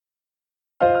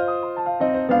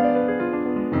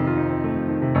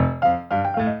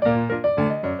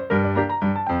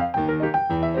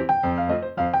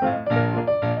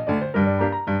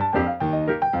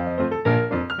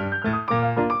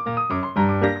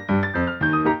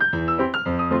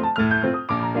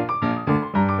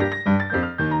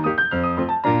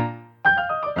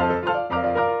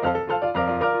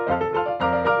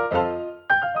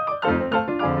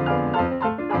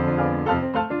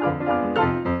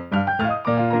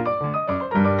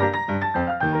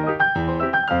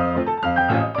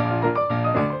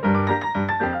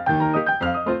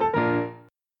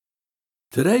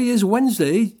Today is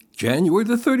Wednesday, January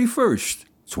the 31st,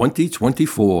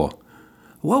 2024.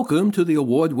 Welcome to the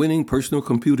award-winning Personal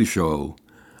Computer Show.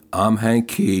 I'm Hank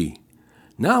Key.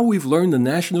 Now we've learned the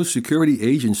National Security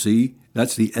Agency,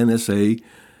 that's the NSA,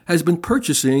 has been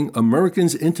purchasing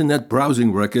Americans' internet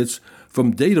browsing records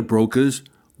from data brokers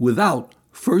without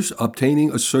first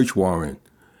obtaining a search warrant.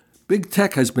 Big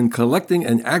Tech has been collecting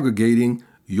and aggregating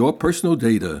your personal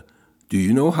data. Do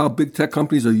you know how big tech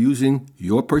companies are using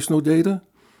your personal data?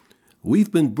 We've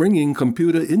been bringing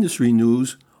computer industry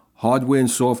news, hardware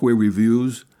and software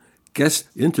reviews, guest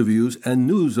interviews, and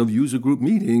news of user group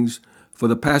meetings for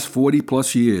the past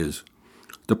 40-plus years.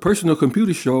 The Personal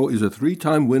Computer Show is a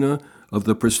 3-time winner of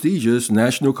the prestigious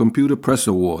National Computer Press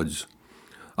Awards.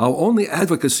 Our only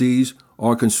advocacies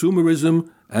are consumerism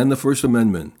and the First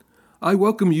Amendment. I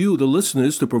welcome you, the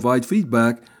listeners, to provide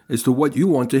feedback as to what you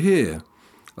want to hear.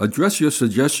 Address your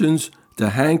suggestions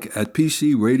to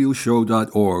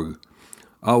hank@pcradioshow.org.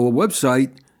 Our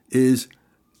website is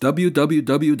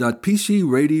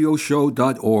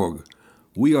www.pcradioshow.org.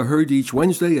 We are heard each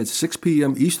Wednesday at 6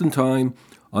 p.m. Eastern Time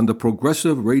on the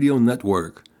Progressive Radio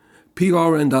Network,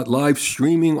 prn.live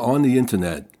streaming on the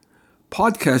Internet.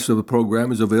 Podcast of the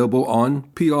program is available on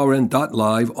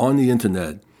prn.live on the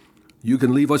Internet. You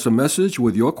can leave us a message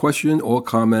with your question or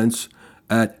comments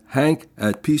at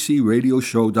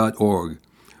hank@pcradioshow.org.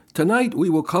 Tonight, we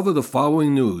will cover the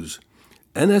following news.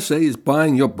 NSA is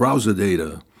buying your browser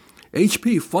data.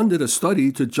 HP funded a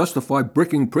study to justify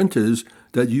bricking printers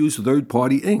that use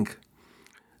third-party ink.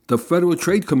 The Federal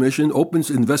Trade Commission opens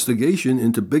investigation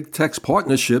into big tech's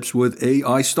partnerships with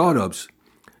AI startups.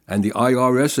 And the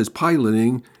IRS is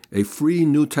piloting a free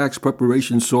new tax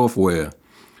preparation software.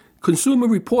 Consumer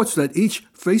reports that each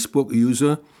Facebook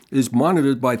user is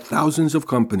monitored by thousands of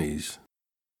companies.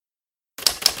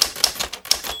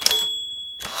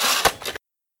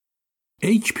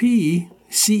 HP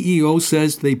CEO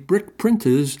says they brick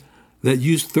printers that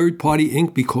use third-party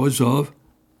ink because of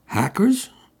hackers?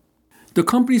 The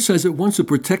company says it wants to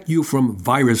protect you from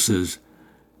viruses.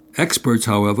 Experts,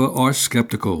 however, are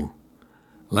skeptical.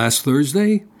 Last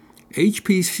Thursday,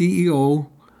 HP CEO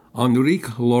Enrique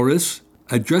Lores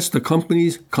addressed the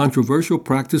company's controversial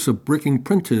practice of bricking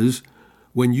printers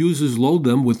when users load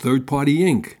them with third-party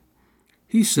ink.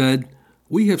 He said,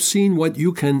 "We have seen what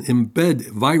you can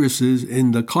embed viruses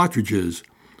in the cartridges.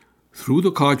 Through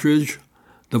the cartridge,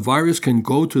 the virus can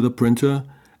go to the printer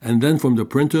and then from the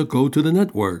printer go to the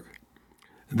network."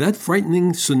 That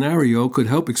frightening scenario could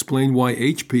help explain why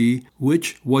HP,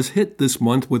 which was hit this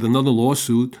month with another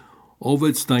lawsuit over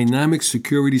its dynamic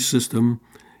security system,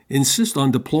 insists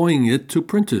on deploying it to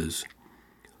printers.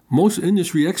 Most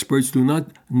industry experts do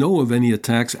not know of any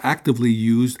attacks actively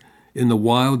used in the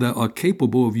wild that are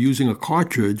capable of using a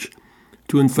cartridge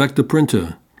to infect the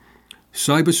printer.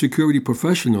 Cybersecurity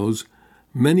professionals,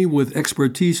 many with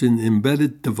expertise in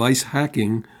embedded device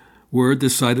hacking, were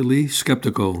decidedly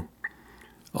skeptical.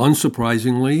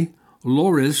 Unsurprisingly,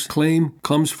 Lores' claim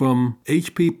comes from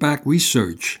HP-backed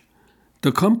research.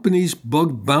 The company's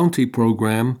bug bounty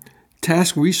program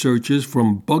tasked researchers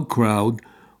from BugCrowd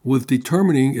with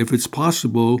determining if it's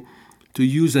possible to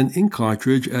use an ink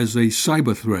cartridge as a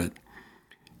cyber threat.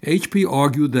 HP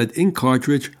argued that ink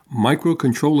cartridge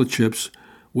microcontroller chips,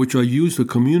 which are used to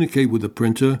communicate with the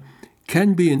printer,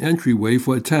 can be an entryway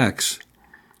for attacks.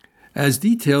 As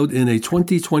detailed in a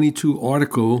 2022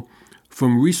 article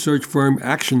from research firm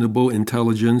Actionable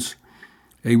Intelligence,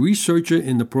 a researcher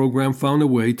in the program found a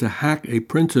way to hack a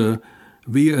printer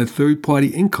via a third-party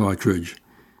ink cartridge.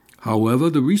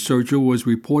 However, the researcher was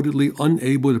reportedly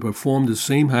unable to perform the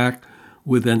same hack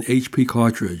with an HP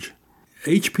cartridge.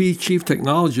 HP chief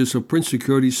technologist of print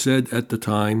security said at the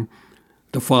time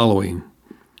the following: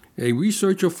 "A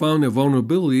researcher found a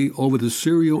vulnerability over the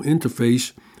serial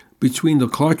interface between the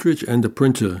cartridge and the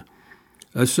printer.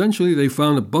 Essentially, they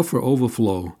found a buffer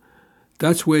overflow.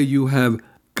 That's where you have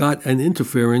got an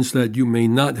interference that you may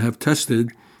not have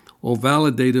tested or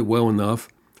validated well enough,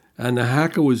 and the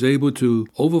hacker was able to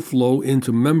overflow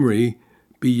into memory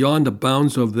beyond the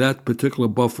bounds of that particular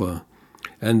buffer,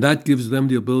 and that gives them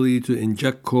the ability to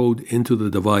inject code into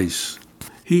the device."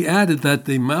 He added that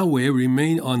the malware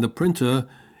remained on the printer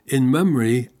in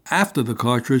memory after the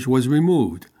cartridge was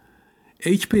removed.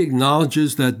 HP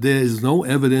acknowledges that there is no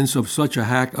evidence of such a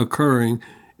hack occurring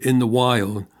in the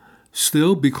wild.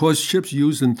 Still, because chips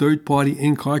used in third-party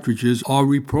ink cartridges are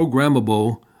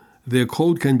reprogrammable, their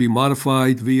code can be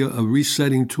modified via a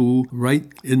resetting tool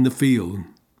right in the field.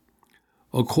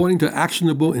 According to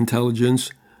Actionable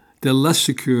Intelligence, they're less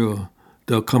secure,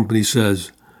 the company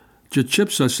says. The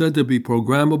chips are said to be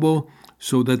programmable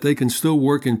so that they can still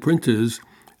work in printers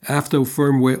after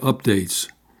firmware updates.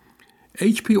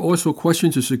 HP also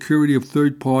questions the security of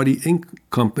third-party ink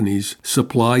companies'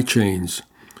 supply chains,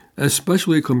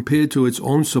 especially compared to its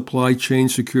own supply chain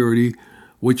security,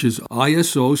 which is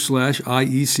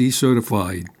ISO/IEC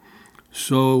certified.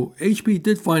 So HP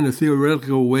did find a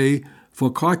theoretical way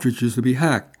for cartridges to be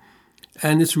hacked,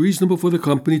 and it's reasonable for the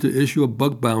company to issue a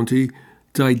bug bounty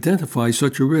to identify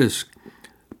such a risk.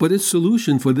 But its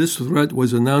solution for this threat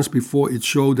was announced before it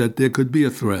showed that there could be a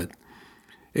threat.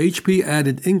 HP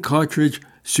added ink cartridge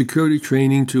security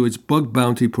training to its bug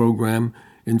bounty program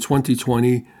in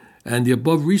 2020, and the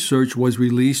above research was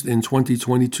released in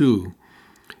 2022.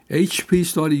 HP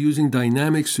started using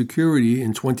dynamic security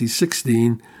in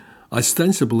 2016,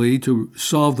 ostensibly to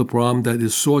solve the problem that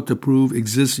is sought to prove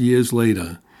exists years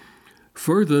later.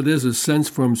 Further, there's a sense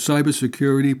from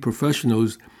cybersecurity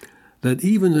professionals that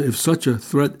even if such a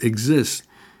threat exists,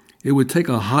 it would take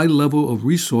a high level of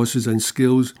resources and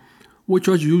skills, which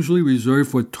are usually reserved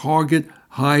for target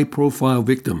high-profile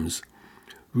victims.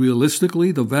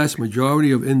 Realistically, the vast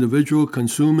majority of individual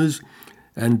consumers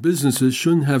and businesses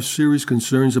shouldn't have serious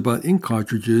concerns about ink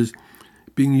cartridges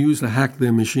being used to hack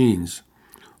their machines.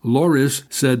 Loris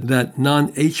said that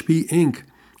non-HP ink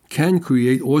can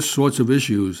create all sorts of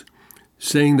issues,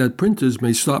 saying that printers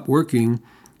may stop working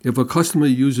if a customer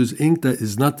uses ink that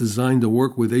is not designed to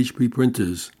work with HP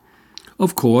printers.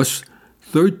 Of course,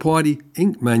 third-party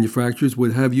ink manufacturers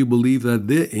would have you believe that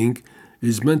their ink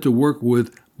is meant to work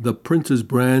with the printer's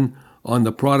brand on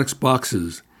the product's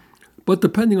boxes. But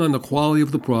depending on the quality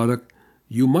of the product,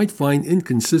 you might find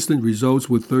inconsistent results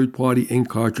with third-party ink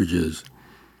cartridges.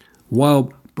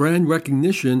 While brand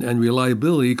recognition and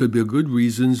reliability could be good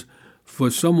reasons for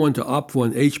someone to opt for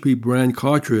an HP brand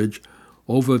cartridge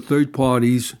over third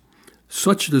parties,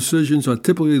 such decisions are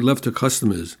typically left to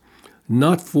customers,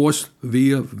 not forced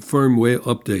via firmware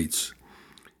updates.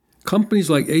 Companies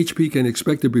like HP can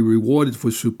expect to be rewarded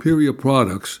for superior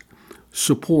products,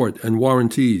 support, and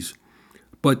warranties,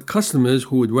 but customers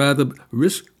who would rather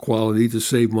risk quality to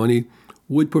save money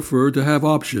would prefer to have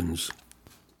options.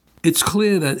 It's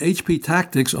clear that HP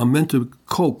tactics are meant to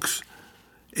coax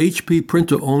HP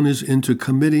printer owners into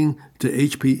committing to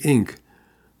HP Ink,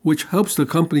 which helps the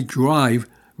company drive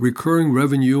recurring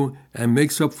revenue and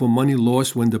makes up for money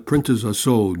lost when the printers are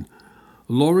sold.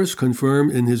 Loris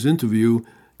confirmed in his interview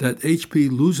that HP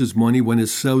loses money when it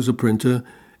sells a printer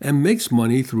and makes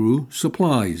money through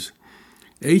supplies.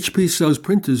 HP sells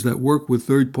printers that work with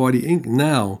third-party ink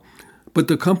now, but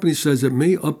the company says it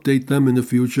may update them in the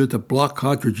future to block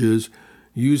cartridges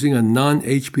using a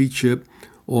non-HP chip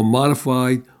or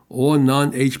modified or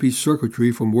non-HP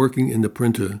circuitry from working in the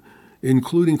printer,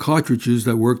 including cartridges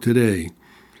that work today.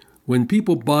 When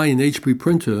people buy an HP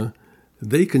printer,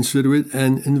 they consider it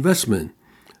an investment.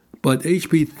 But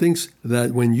HP thinks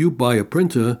that when you buy a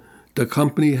printer, the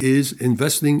company is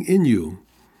investing in you.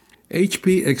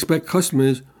 HP expects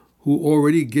customers who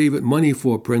already gave it money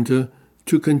for a printer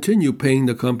to continue paying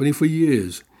the company for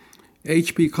years.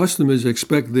 HP customers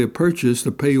expect their purchase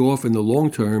to pay off in the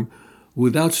long term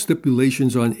without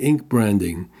stipulations on ink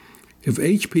branding. If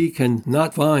HP can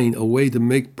not find a way to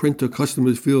make printer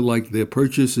customers feel like their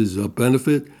purchase is a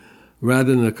benefit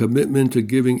rather than a commitment to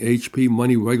giving HP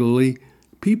money regularly,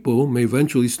 people may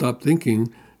eventually stop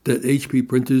thinking that HP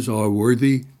printers are a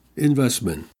worthy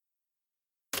investment.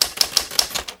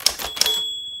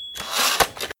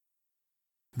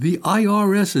 The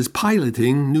IRS is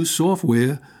piloting new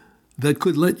software that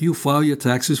could let you file your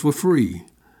taxes for free.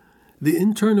 The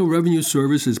Internal Revenue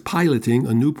Service is piloting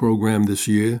a new program this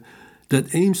year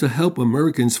that aims to help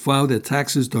Americans file their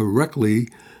taxes directly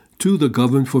to the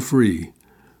government for free,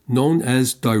 known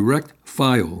as Direct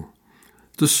File.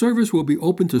 The service will be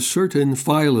open to certain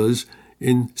filers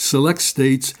in select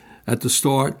states at the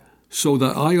start so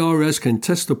the IRS can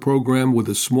test the program with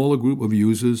a smaller group of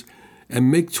users and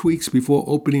make tweaks before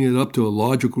opening it up to a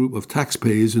larger group of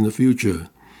taxpayers in the future.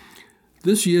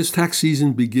 This year's tax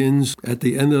season begins at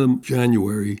the end of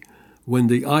January, when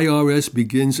the IRS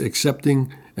begins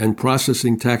accepting and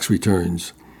processing tax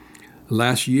returns.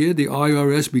 Last year, the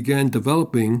IRS began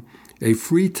developing a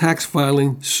free tax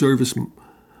filing service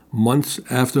months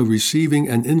after receiving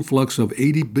an influx of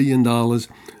 $80 billion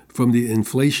from the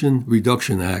Inflation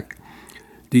Reduction Act.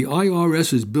 The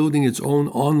IRS is building its own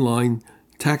online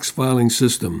tax filing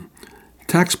system.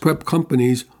 Tax prep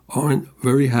companies aren't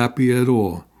very happy at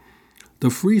all. The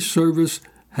free service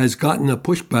has gotten a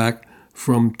pushback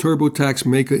from TurboTax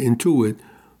maker Intuit,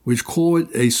 which call it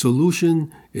a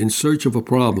solution in search of a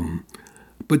problem.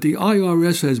 But the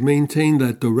IRS has maintained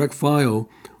that Direct File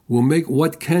will make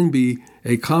what can be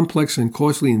a complex and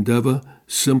costly endeavor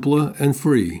simpler and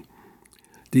free.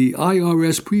 The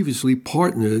IRS previously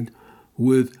partnered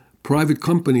with private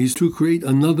companies to create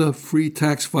another free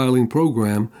tax filing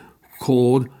program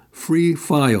called Free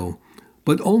File,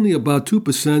 but only about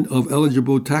 2% of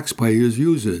eligible taxpayers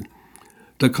use it.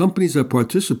 The companies that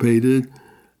participated,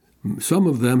 some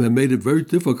of them have made it very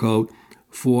difficult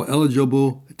for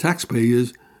eligible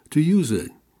taxpayers to use it.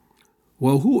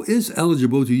 Well, who is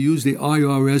eligible to use the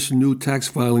IRS new tax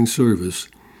filing service?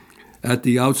 At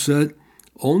the outset,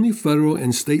 only federal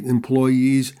and state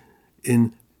employees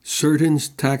in certain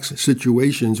tax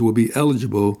situations will be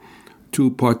eligible to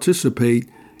participate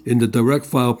in the Direct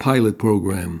File pilot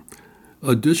program.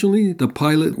 Additionally, the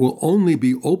pilot will only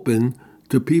be open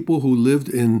to people who lived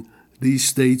in these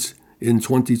states in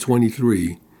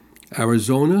 2023: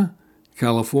 Arizona,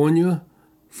 California,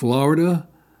 Florida,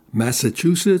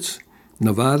 Massachusetts,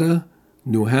 Nevada,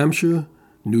 New Hampshire,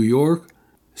 New York,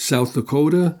 South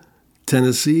Dakota,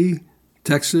 Tennessee,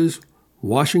 Texas,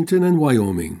 Washington, and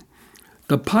Wyoming.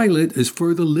 The pilot is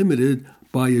further limited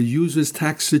by a user's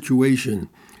tax situation.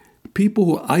 People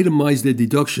who itemize their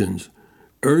deductions,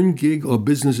 earn gig or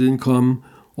business income,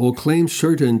 or claim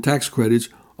certain tax credits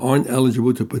aren't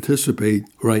eligible to participate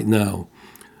right now.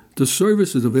 The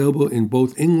service is available in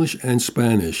both English and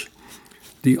Spanish.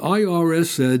 The IRS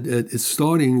said that it's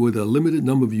starting with a limited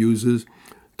number of users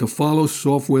to follow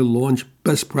software launch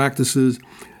best practices,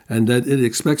 and that it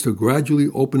expects to gradually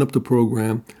open up the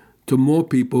program to more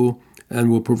people and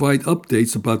will provide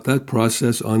updates about that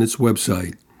process on its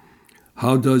website.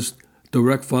 How does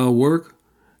Direct File work?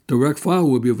 Direct File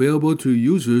will be available to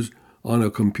users on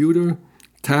a computer,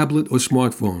 tablet, or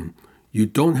smartphone. You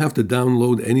don't have to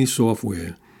download any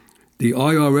software. The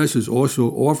IRS is also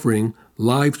offering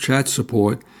live chat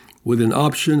support with an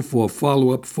option for a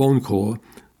follow-up phone call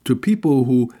to people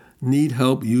who need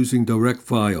help using Direct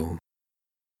File.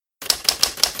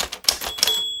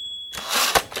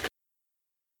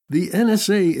 The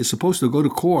NSA is supposed to go to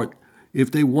court if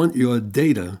they want your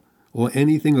data or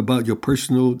anything about your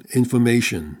personal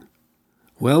information.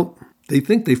 Well, they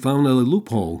think they found a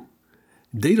loophole.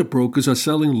 Data brokers are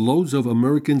selling loads of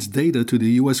Americans' data to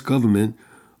the U.S. government,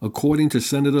 according to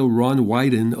Senator Ron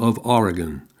Wyden of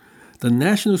Oregon. The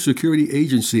National Security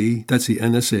Agency, that's the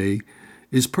NSA,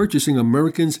 is purchasing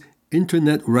Americans'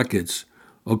 internet records,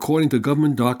 according to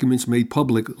government documents made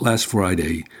public last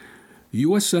Friday.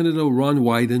 U.S. Senator Ron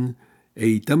Wyden,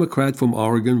 a Democrat from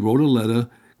Oregon, wrote a letter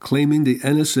claiming the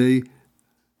NSA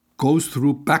goes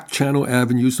through back-channel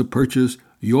avenues to purchase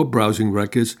your browsing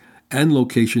records and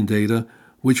location data,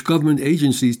 which government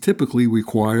agencies typically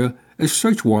require a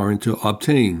search warrant to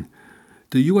obtain.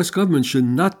 The U.S. government should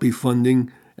not be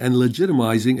funding and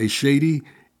legitimizing a shady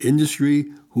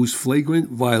industry whose flagrant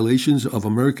violations of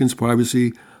Americans'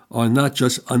 privacy are not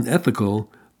just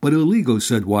unethical, but illegal,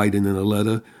 said Wyden in a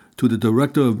letter to the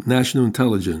Director of National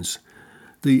Intelligence.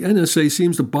 The NSA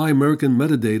seems to buy American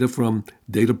metadata from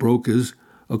data brokers,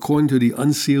 according to the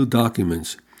unsealed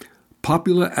documents.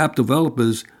 Popular app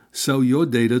developers sell your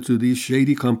data to these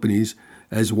shady companies,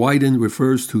 as Wyden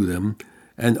refers to them,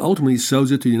 and ultimately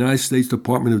sells it to the United States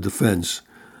Department of Defense.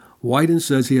 Wyden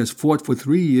says he has fought for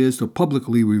 3 years to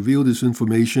publicly reveal this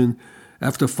information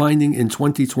after finding in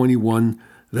 2021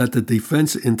 that the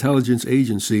Defense Intelligence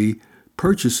Agency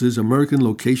purchases American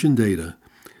location data.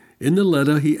 In the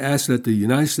letter, he asked that the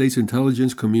United States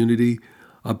intelligence community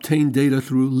obtain data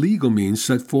through legal means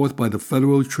set forth by the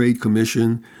Federal Trade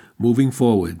Commission moving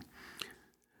forward.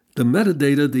 The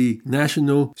metadata the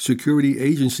National Security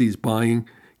Agency is buying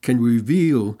can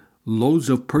reveal loads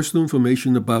of personal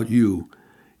information about you.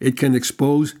 It can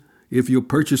expose if you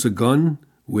purchase a gun,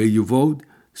 where you vote,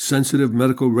 sensitive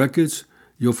medical records,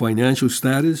 your financial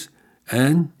status,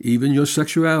 and even your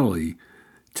sexuality.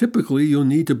 Typically, you'll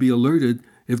need to be alerted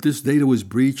if this data was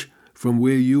breached from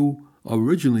where you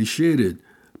originally shared it.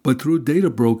 But through data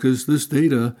brokers, this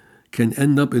data can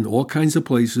end up in all kinds of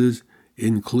places,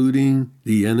 including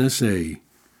the NSA.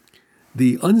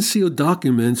 The unsealed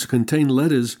documents contain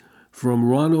letters from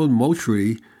Ronald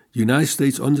Moultrie, United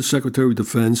States Undersecretary of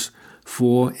Defense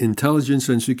for Intelligence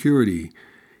and Security.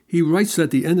 He writes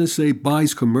that the NSA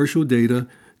buys commercial data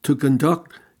to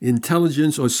conduct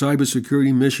intelligence or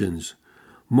cybersecurity missions.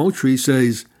 Moultrie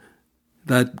says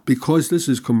that because this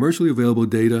is commercially available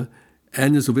data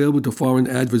and is available to foreign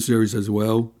adversaries as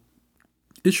well,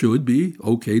 it should be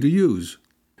okay to use.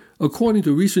 According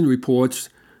to recent reports,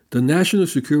 the National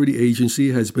Security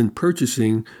Agency has been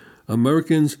purchasing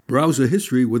Americans' browser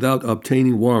history without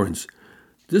obtaining warrants.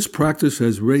 This practice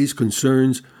has raised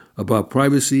concerns about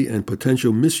privacy and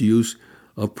potential misuse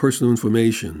of personal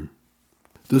information.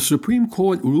 The Supreme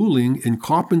Court ruling in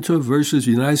Carpenter v.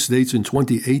 United States in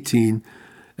 2018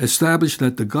 established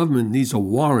that the government needs a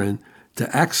warrant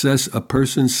to access a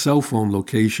person's cell phone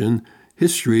location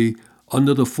history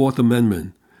under the Fourth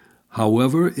Amendment.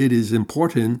 However, it is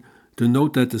important to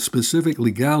note that the specific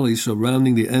legalities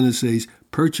surrounding the NSA's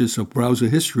purchase of browser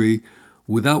history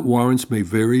without warrants may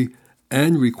vary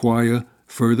and require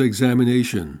further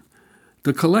examination.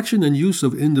 The collection and use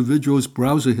of individuals'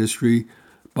 browser history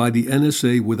by the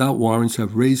NSA without warrants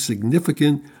have raised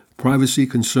significant privacy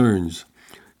concerns.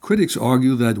 Critics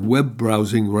argue that web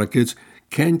browsing records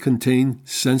can contain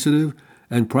sensitive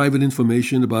and private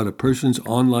information about a person's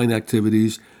online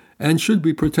activities and should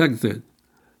be protected.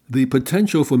 The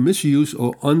potential for misuse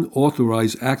or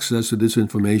unauthorized access to this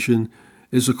information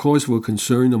is a cause for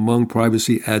concern among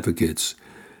privacy advocates.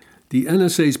 The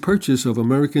NSA's purchase of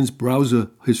Americans' browser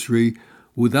history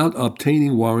without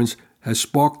obtaining warrants has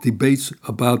sparked debates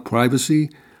about privacy,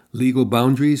 legal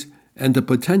boundaries, and the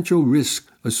potential risk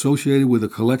associated with the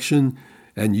collection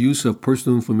and use of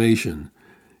personal information.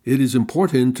 It is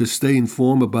important to stay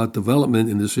informed about development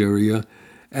in this area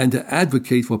and to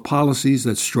advocate for policies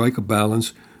that strike a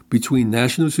balance between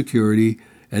national security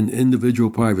and individual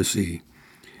privacy.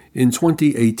 In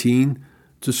 2018,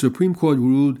 the Supreme Court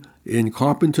ruled in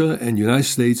Carpenter and United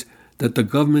States that the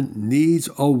government needs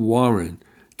a warrant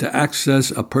to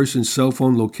access a person's cell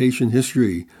phone location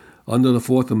history under the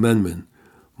Fourth Amendment.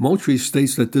 Moultrie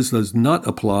states that this does not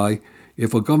apply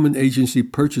if a government agency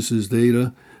purchases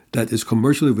data that is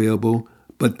commercially available,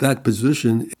 but that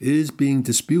position is being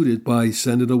disputed by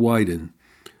Senator Wyden.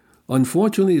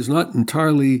 Unfortunately, it's not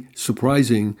entirely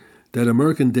surprising that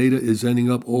American data is ending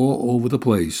up all over the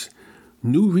place.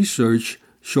 New research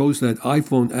shows that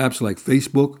iPhone apps like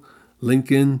Facebook,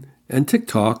 LinkedIn, and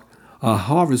TikTok are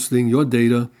harvesting your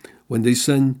data when they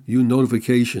send you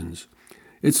notifications.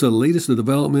 It's the latest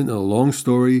development in a long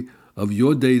story of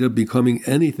your data becoming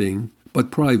anything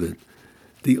but private.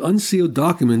 The unsealed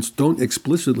documents don't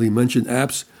explicitly mention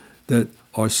apps that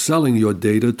are selling your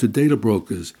data to data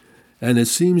brokers, and it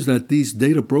seems that these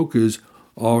data brokers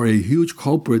are a huge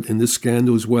culprit in this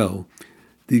scandal as well.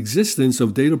 The existence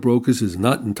of data brokers is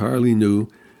not entirely new,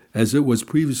 as it was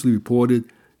previously reported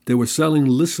they were selling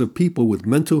lists of people with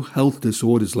mental health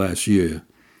disorders last year.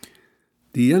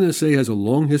 The NSA has a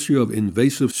long history of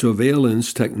invasive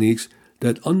surveillance techniques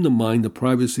that undermine the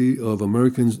privacy of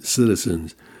American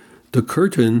citizens. The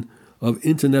curtain of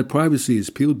internet privacy is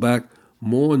peeled back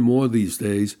more and more these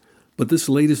days, but this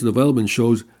latest development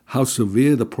shows how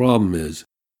severe the problem is.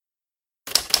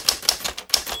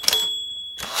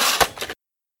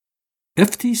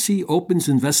 FTC opens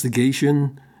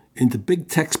investigation into big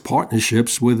tech's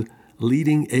partnerships with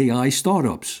leading AI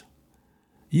startups.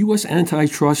 U.S.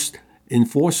 antitrust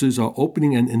enforcers are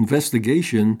opening an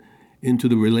investigation into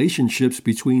the relationships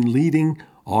between leading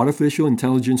artificial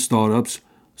intelligence startups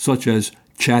such as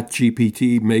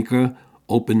ChatGPT maker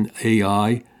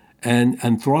OpenAI and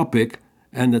Anthropic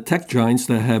and the tech giants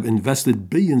that have invested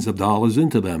billions of dollars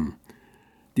into them.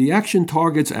 The action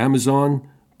targets Amazon,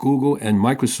 Google, and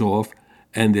Microsoft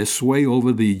and their sway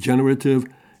over the generative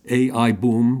AI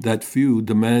boom that fueled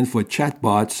demand for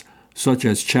chatbots such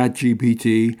as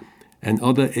ChatGPT and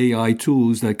other AI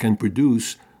tools that can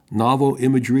produce novel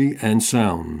imagery and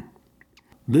sound.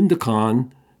 Linda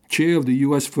Khan, chair of the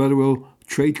U.S. Federal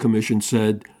Trade Commission,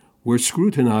 said, "We're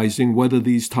scrutinizing whether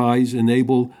these ties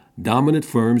enable dominant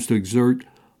firms to exert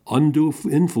undue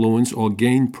influence or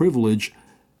gain privilege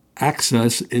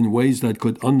access in ways that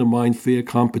could undermine fair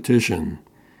competition."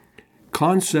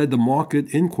 Khan said the market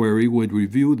inquiry would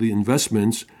review the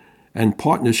investments and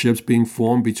partnerships being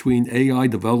formed between AI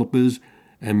developers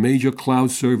and major cloud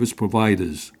service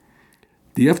providers.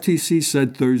 The FTC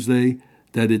said Thursday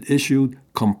that it issued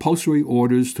compulsory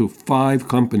orders to 5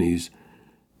 companies: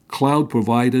 cloud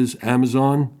providers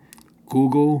Amazon,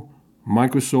 Google,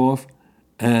 Microsoft,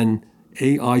 and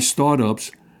AI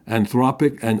startups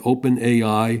Anthropic and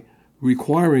OpenAI,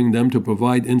 requiring them to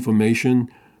provide information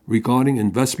regarding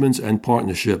investments and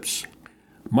partnerships.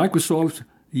 Microsoft's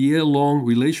year-long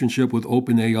relationship with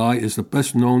OpenAI is the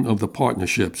best known of the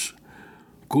partnerships.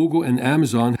 Google and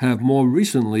Amazon have more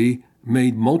recently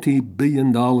made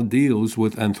multi-billion-dollar deals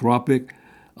with Anthropic,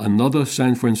 another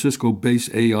San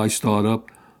Francisco-based AI startup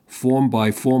formed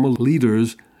by former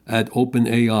leaders at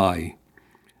OpenAI.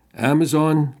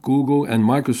 Amazon, Google, and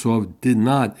Microsoft did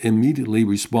not immediately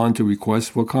respond to requests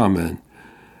for comment.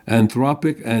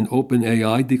 Anthropic and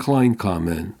OpenAI declined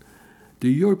comment.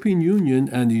 The European Union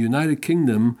and the United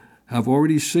Kingdom have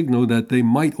already signaled that they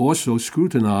might also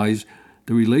scrutinize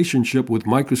the relationship with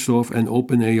Microsoft and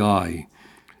OpenAI.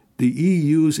 The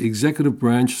EU's executive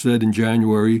branch said in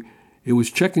January it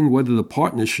was checking whether the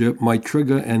partnership might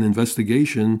trigger an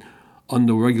investigation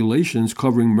under regulations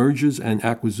covering mergers and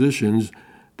acquisitions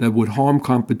that would harm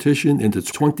competition in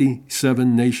its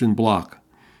 27-nation bloc.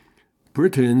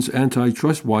 Britain's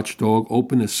antitrust watchdog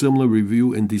opened a similar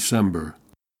review in December.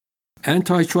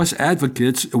 Antitrust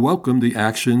advocates welcomed the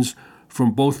actions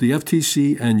from both the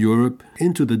FTC and Europe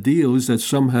into the deals that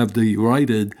some have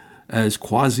derided as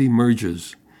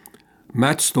quasi-mergers.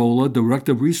 Matt Stoller,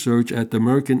 Director of Research at the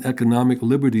American Economic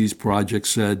Liberties Project,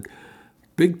 said,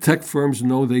 "Big tech firms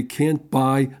know they can't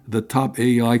buy the top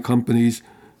AI companies,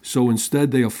 so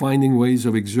instead they are finding ways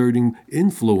of exerting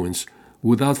influence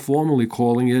without formally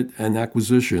calling it an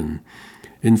acquisition.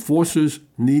 Enforcers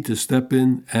need to step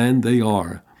in, and they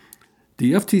are."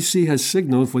 The FTC has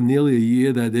signaled for nearly a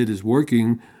year that it is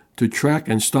working to track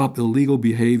and stop illegal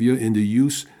behavior in the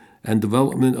use and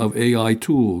development of AI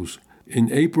tools.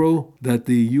 In April, that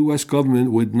the U.S.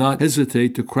 government would not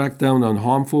hesitate to crack down on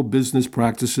harmful business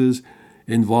practices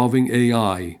involving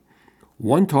AI.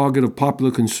 One target of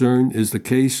popular concern is the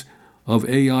case of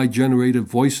AI-generated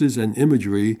voices and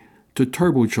imagery to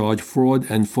turbocharge fraud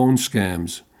and phone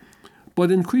scams.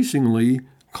 But increasingly,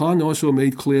 Khan also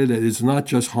made clear that it's not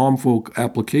just harmful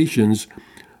applications,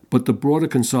 but the broader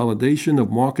consolidation of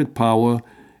market power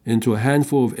into a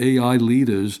handful of AI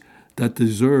leaders that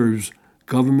deserves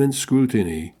government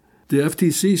scrutiny. The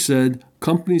FTC said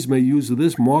companies may use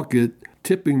this market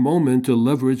tipping moment to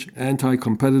leverage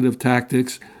anti-competitive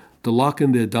tactics to lock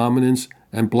in their dominance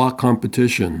and block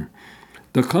competition.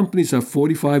 The companies have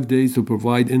 45 days to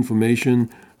provide information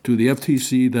to the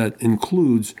FTC that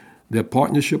includes their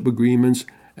partnership agreements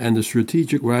and the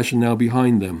strategic rationale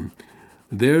behind them.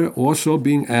 They're also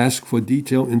being asked for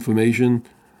detailed information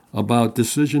about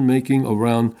decision-making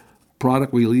around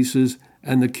product releases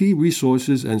and the key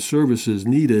resources and services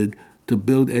needed to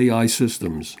build AI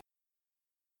systems.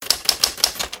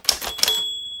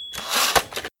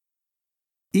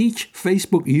 Each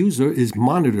Facebook user is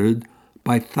monitored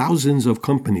by thousands of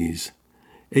companies.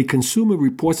 A Consumer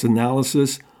Reports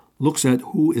analysis looks at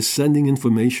who is sending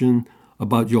information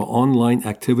about your online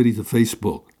activity to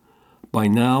Facebook. By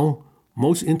now,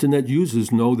 most internet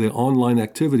users know their online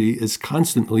activity is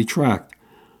constantly tracked.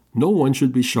 No one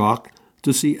should be shocked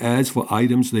to see ads for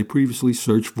items they previously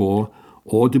searched for,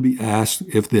 or to be asked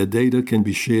if their data can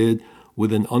be shared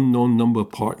with an unknown number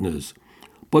of partners.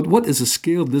 But what is the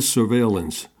scale of this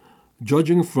surveillance?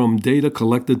 Judging from data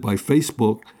collected by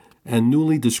Facebook and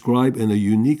newly described in a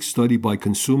unique study by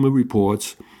Consumer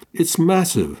Reports, it's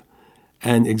massive,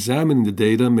 and examining the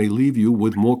data may leave you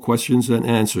with more questions than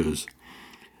answers.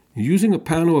 Using a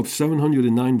panel of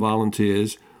 709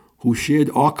 volunteers who shared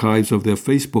archives of their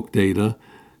Facebook data,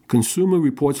 Consumer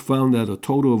Reports found that a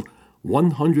total of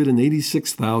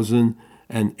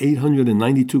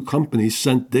 186,892 companies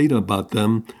sent data about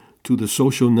them to the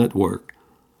social network.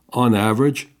 On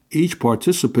average, each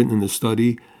participant in the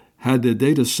study had their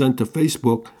data sent to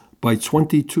Facebook by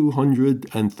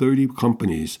 2,230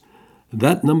 companies.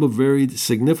 That number varied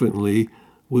significantly,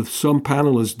 with some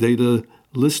panelists' data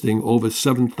listing over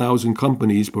 7,000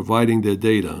 companies providing their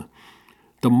data.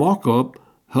 The markup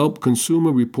helped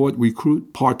Consumer Report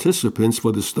recruit participants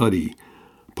for the study.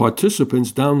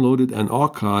 Participants downloaded an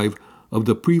archive of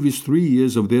the previous 3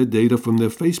 years of their data from their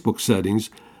Facebook settings,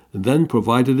 then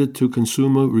provided it to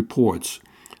Consumer Reports.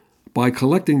 By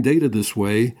collecting data this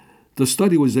way, the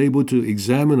study was able to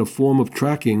examine a form of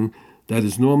tracking that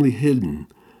is normally hidden,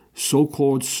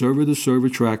 so-called server-to-server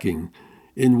tracking,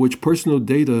 in which personal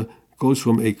data goes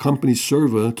from a company's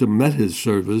server to Meta's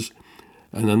servers,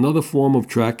 and another form of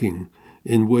tracking,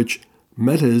 in which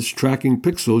Meta's tracking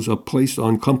pixels are placed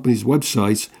on companies'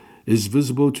 websites, is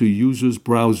visible to users'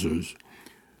 browsers.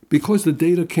 Because the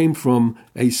data came from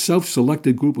a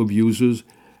self-selected group of users,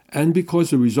 and because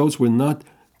the results were not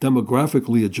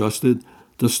demographically adjusted,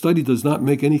 the study does not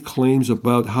make any claims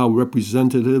about how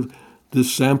representative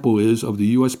this sample is of the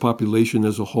U.S. population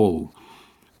as a whole.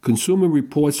 Consumer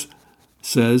Reports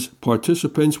says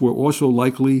participants were also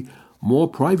likely more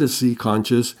privacy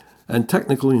conscious and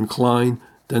technically inclined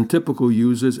than typical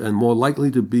users and more likely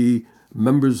to be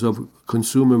members of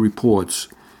Consumer Reports.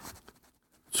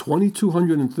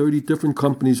 2,230 different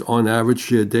companies on average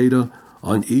share data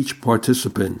on each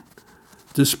participant.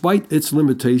 Despite its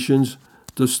limitations,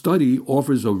 the study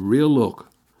offers a real look,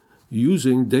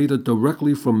 using data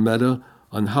directly from Meta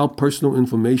on how personal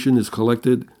information is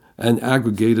collected and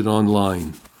aggregated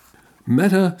online.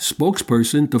 Meta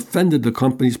spokesperson defended the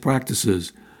company's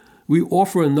practices. We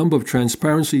offer a number of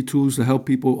transparency tools to help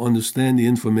people understand the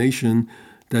information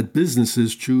that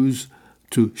businesses choose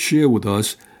to share with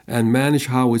us and manage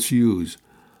how it's used.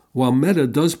 While Meta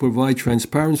does provide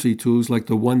transparency tools like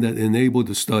the one that enabled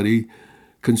the study,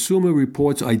 Consumer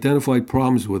Reports identified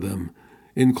problems with them,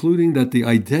 including that the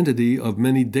identity of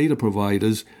many data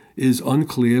providers is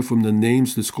unclear from the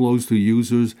names disclosed to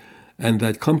users, and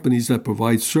that companies that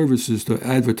provide services to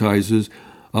advertisers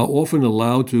are often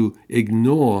allowed to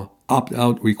ignore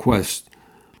opt-out requests.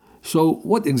 So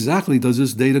what exactly does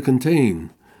this data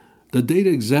contain? The data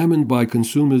examined by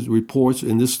Consumer Reports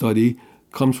in this study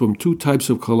comes from two types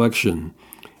of collection: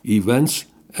 events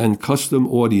and custom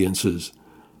audiences.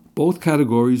 Both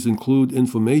categories include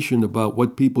information about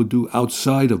what people do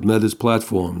outside of Meta's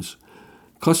platforms.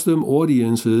 Custom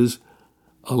audiences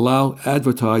allow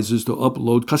advertisers to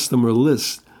upload customer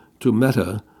lists to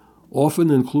Meta, often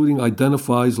including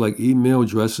identifiers like email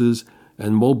addresses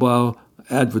and mobile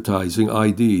advertising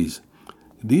IDs.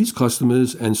 These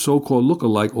customers and so-called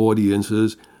lookalike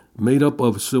audiences made up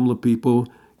of similar people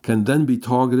can then be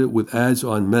targeted with ads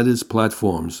on Meta's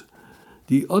platforms.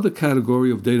 The other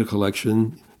category of data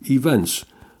collection, events,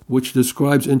 which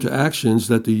describes interactions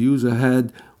that the user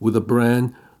had with a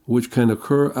brand, which can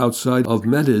occur outside of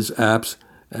Meta's apps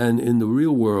and in the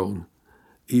real world.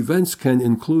 Events can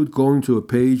include going to a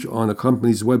page on a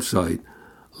company's website,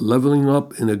 leveling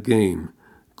up in a game,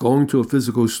 going to a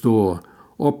physical store,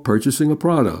 or purchasing a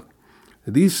product.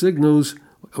 These signals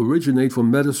originate from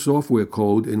Meta software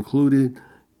code included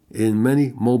in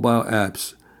many mobile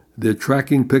apps, their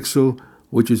tracking pixel,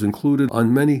 which is included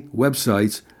on many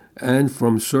websites, and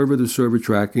from server-to-server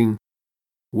tracking,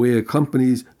 where a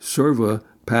company's server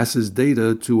passes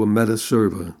data to a Meta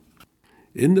server.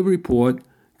 In the report,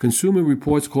 Consumer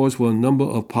Reports calls for a number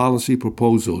of policy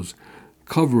proposals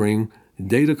covering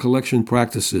data collection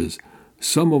practices,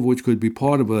 some of which could be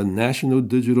part of a national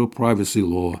digital privacy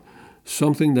law,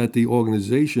 something that the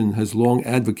organization has long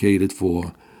advocated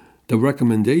for. The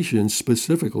recommendations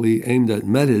specifically aimed at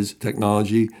Meta's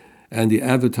technology and the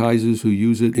advertisers who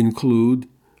use it include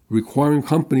requiring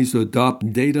companies to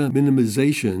adopt data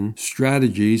minimization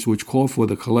strategies which call for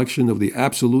the collection of the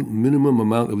absolute minimum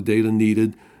amount of data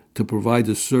needed to provide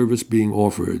the service being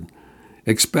offered,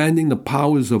 expanding the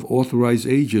powers of authorized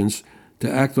agents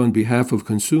to act on behalf of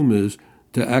consumers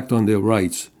to act on their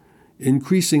rights,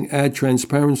 increasing ad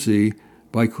transparency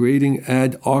by creating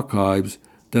ad archives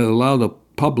that allow the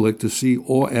public to see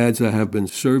all ads that have been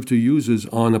served to users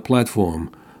on a platform,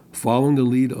 following the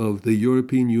lead of the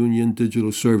European Union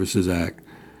Digital Services Act,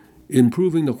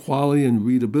 improving the quality and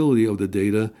readability of the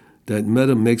data that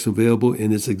Meta makes available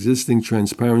in its existing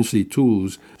transparency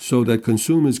tools so that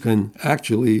consumers can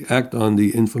actually act on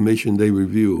the information they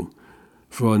review.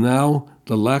 For now,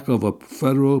 the lack of a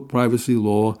federal privacy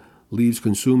law leaves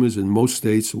consumers in most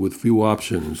states with few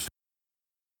options.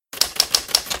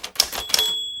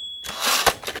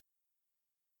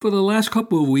 For the last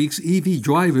couple of weeks, EV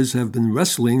drivers have been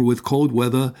wrestling with cold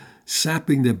weather,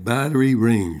 sapping their battery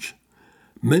range.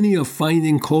 Many are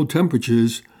finding cold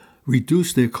temperatures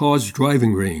reduce their car's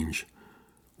driving range.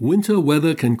 Winter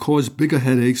weather can cause bigger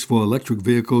headaches for electric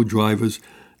vehicle drivers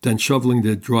than shoveling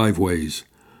their driveways.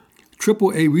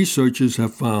 AAA researchers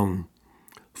have found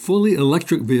fully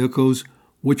electric vehicles,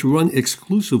 which run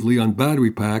exclusively on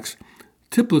battery packs,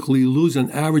 typically lose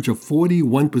an average of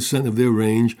 41% of their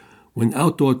range when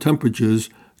outdoor temperatures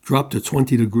drop to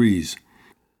 20 degrees.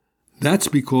 That's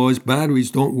because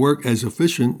batteries don't work as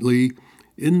efficiently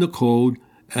in the cold,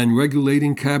 and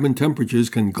regulating cabin temperatures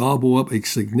can gobble up a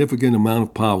significant amount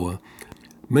of power.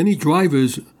 Many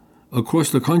drivers across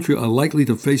the country are likely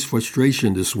to face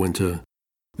frustration this winter.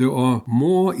 There are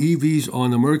more EVs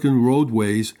on American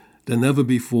roadways than ever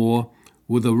before,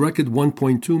 with a record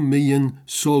 1.2 million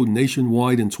sold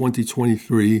nationwide in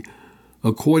 2023,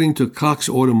 according to Cox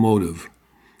Automotive.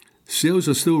 Sales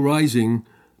are still rising,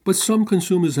 but some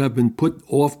consumers have been put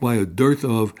off by a dearth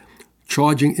of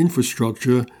charging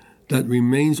infrastructure that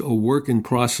remains a work in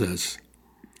process.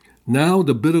 Now,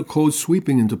 the bitter cold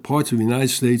sweeping into parts of the United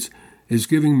States is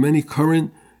giving many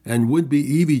current and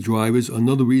would-be EV drivers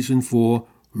another reason for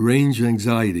range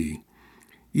anxiety.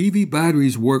 EV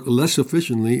batteries work less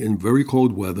efficiently in very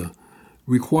cold weather,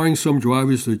 requiring some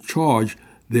drivers to charge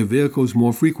their vehicles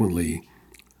more frequently.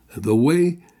 The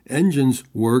way engines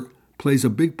work plays a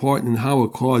big part in how a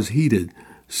car is heated.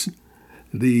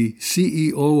 The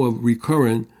CEO of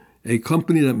Recurrent, a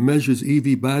company that measures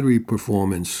EV battery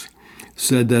performance,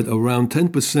 said that around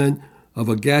 10% of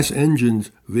a gas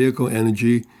engine's vehicle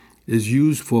energy is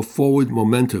used for forward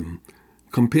momentum,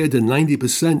 compared to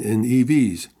 90% in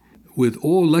EVs. With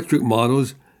all electric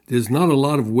models, there's not a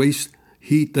lot of waste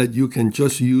heat that you can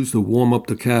just use to warm up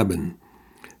the cabin.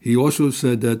 He also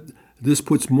said that this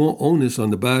puts more onus on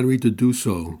the battery to do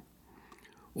so.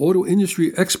 Auto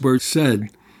industry experts said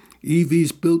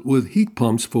EVs built with heat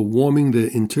pumps for warming their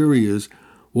interiors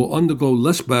will undergo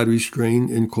less battery strain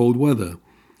in cold weather.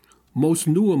 Most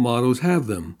newer models have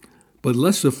them, but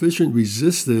less efficient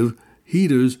resistive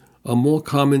heaters are more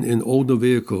common in older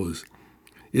vehicles.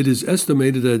 It is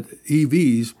estimated that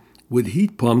EVs with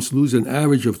heat pumps lose an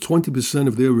average of 20%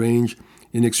 of their range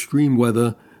in extreme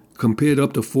weather, compared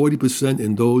up to 40%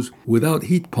 in those without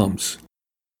heat pumps.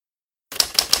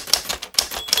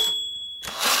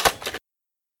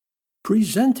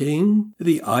 Presenting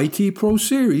the IT Pro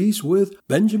Series with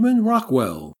Benjamin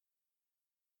Rockwell.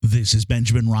 This is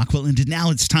Benjamin Rockwell, and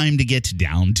now it's time to get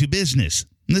down to business.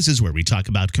 This is where we talk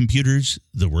about computers,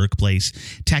 the workplace,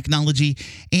 technology,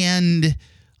 and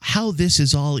how this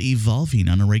is all evolving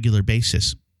on a regular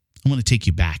basis. I want to take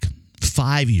you back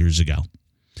 5 years ago.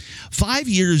 5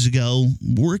 years ago,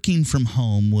 working from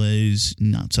home was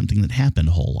not something that happened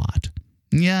a whole lot.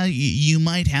 Yeah, you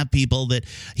might have people that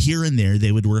here and there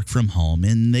they would work from home,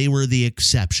 and they were the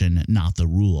exception, not the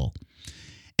rule.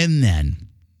 And then,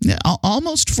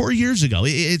 almost 4 years ago,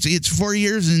 it's 4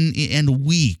 years and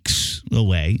weeks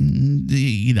away,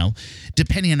 you know,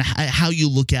 depending on how you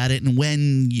look at it and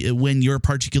when your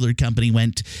particular company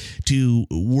went to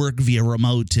work via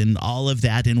remote and all of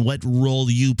that and what role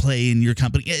you play in your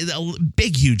company.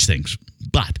 Big, huge things.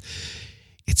 But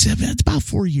it's about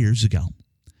 4 years ago.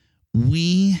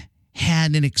 We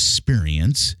had an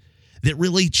experience that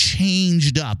really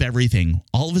changed up everything.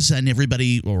 All of a sudden,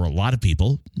 everybody, or a lot of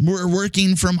people, were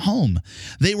working from home.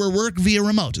 They were work via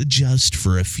remote just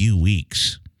for a few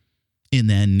weeks. And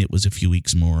then it was a few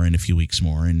weeks more and a few weeks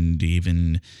more. And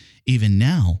even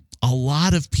now, a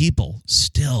lot of people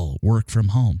still work from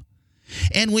home.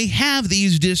 And we have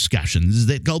these discussions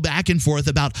that go back and forth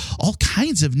about all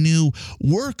kinds of new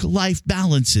work-life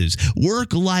balances,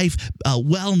 work-life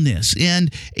wellness,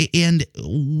 and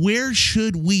where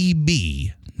should we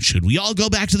be? Should we all go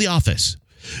back to the office?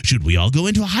 Should we all go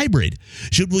into a hybrid?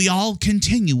 Should we all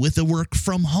continue with the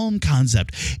work-from-home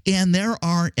concept? And there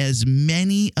are as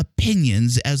many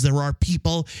opinions as there are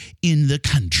people in the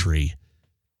country.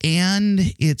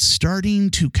 And it's starting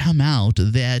to come out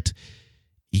that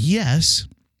yes,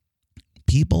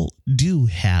 people do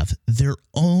have their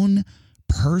own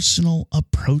personal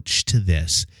approach to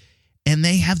this, and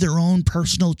they have their own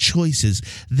personal choices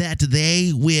that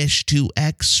they wish to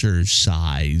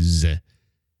exercise.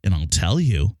 And I'll tell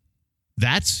you,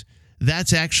 that's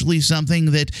actually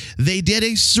something that they did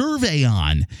a survey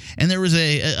on. And there was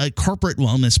a corporate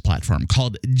wellness platform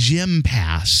called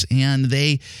Gympass, and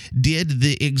they did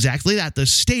exactly that, the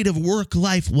state of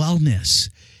work-life wellness.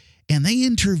 And they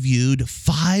interviewed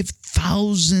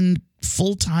 5,000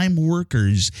 full-time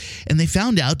workers, and they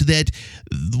found out that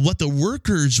what the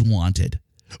workers wanted,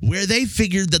 where they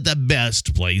figured that the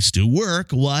best place to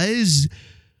work was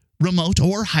remote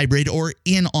or hybrid or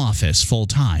in office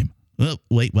full-time.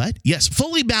 Wait, what? Yes,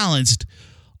 fully balanced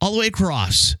all the way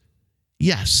across.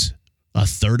 Yes. A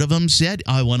third of them said,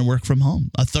 I want to work from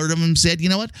home. A third of them said, you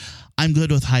know what? I'm good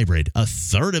with hybrid. A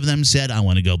third of them said, I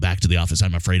want to go back to the office.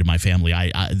 I'm afraid of my family.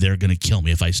 They're going to kill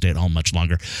me if I stay at home much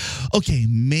longer. Okay,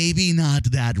 maybe not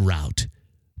that route,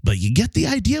 but you get the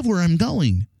idea of where I'm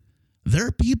going. There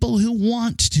are people who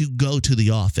want to go to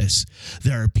the office.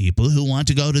 There are people who want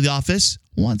to go to the office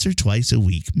once or twice a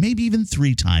week, maybe even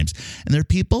 3 times. And there are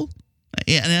people,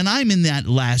 and I'm in that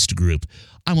last group,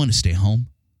 I want to stay home.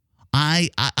 I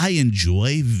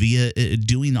enjoy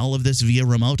doing all of this via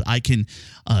remote. I can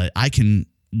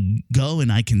go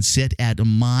and I can sit at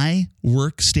my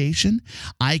workstation.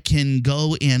 I can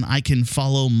go and I can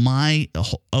follow my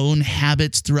own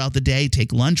habits throughout the day,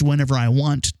 take lunch whenever I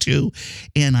want to,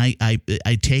 and I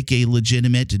take a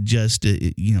legitimate, just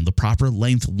the proper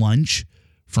length lunch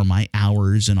for my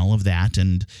hours and all of that,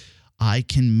 and I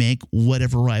can make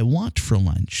whatever I want for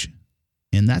lunch.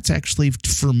 And that's actually,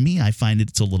 for me, I find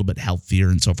it's a little bit healthier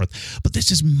and so forth. But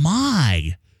this is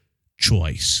my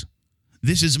choice.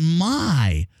 This is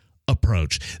my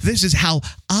approach. This is how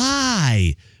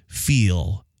I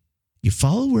feel. You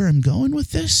follow where I'm going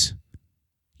with this?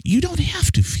 You don't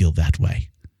have to feel that way.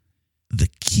 The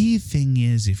key thing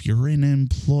is, if you're an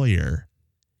employer,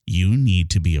 you need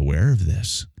to be aware of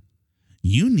this.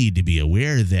 You need to be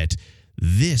aware that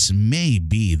this may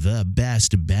be the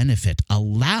best benefit,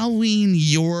 allowing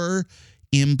your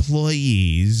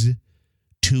employees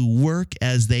to work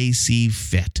as they see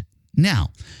fit. Now,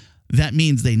 that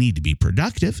means they need to be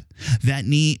productive. That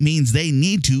means they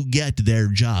need to get their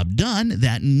job done.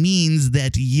 That means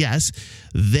that, yes,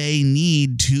 they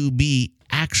need to be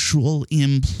actual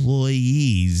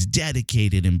employees,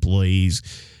 dedicated employees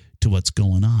to what's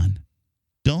going on.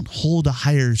 Don't hold a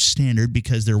higher standard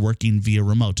because they're working via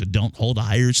remote. Don't hold a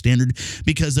higher standard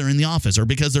because they're in the office or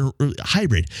because they're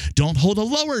hybrid. Don't hold a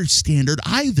lower standard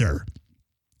either.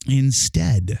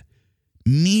 Instead,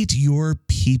 meet your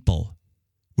people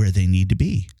where they need to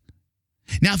be.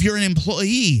 Now, if you're an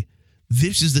employee,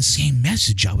 this is the same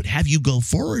message I would have you go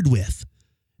forward with.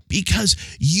 Because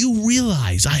you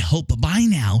realize, I hope by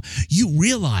now, you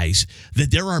realize that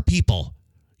there are people,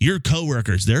 your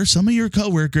coworkers, there are some of your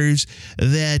coworkers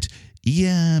that,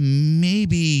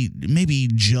 maybe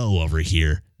Joe over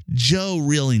here. Joe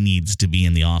really needs to be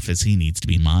in the office. He needs to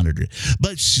be monitored.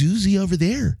 But Susie over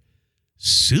there,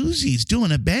 Susie's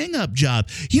doing a bang-up job.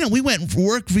 We went and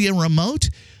worked via remote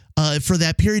for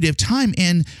that period of time,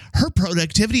 and her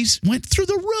productivities went through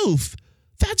the roof.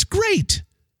 That's great.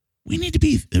 We need to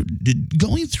be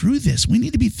going through this. We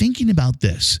need to be thinking about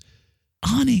this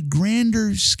on a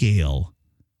grander scale.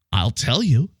 I'll tell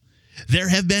you, there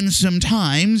have been some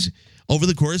times over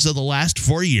the course of the last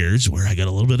 4 years where I got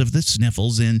a little bit of the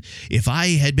sniffles. And if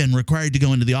I had been required to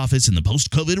go into the office in the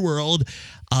post-COVID world,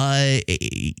 I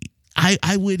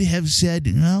would have said,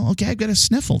 okay, I've got a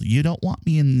sniffle. You don't want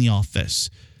me in the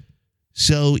office.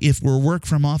 So if we're work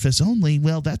from office only,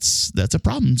 well, that's a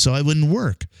problem. So I wouldn't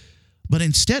work. But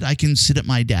instead, I can sit at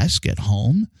my desk at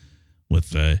home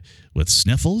with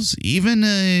sniffles, even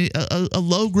a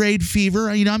low-grade fever.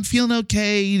 I'm feeling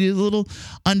okay, a little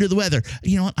under the weather.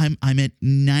 You know what? I'm at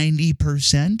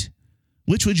 90%.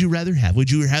 Which would you rather have?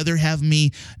 Would you rather have me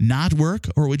not work,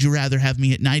 or would you rather have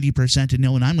me at 90% and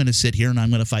knowing I'm going to sit here and I'm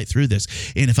going to fight through this?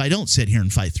 And if I don't sit here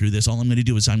and fight through this, all I'm going to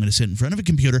do is I'm going to sit in front of a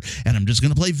computer and I'm just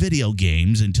going to play video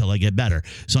games until I get better.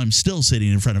 So I'm still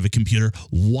sitting in front of a computer.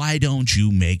 Why don't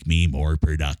you make me more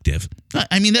productive?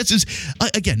 I mean, this is,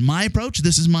 again, my approach.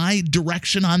 This is my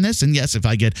direction on this. And yes, if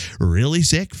I get really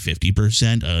sick,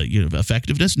 50%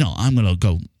 effectiveness, no, I'm going to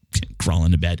go crawl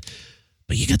into bed.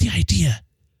 But you got the idea.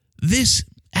 This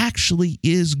actually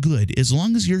is good as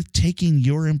long as you're taking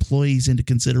your employees into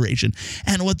consideration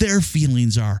and what their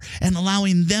feelings are and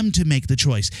allowing them to make the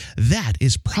choice. That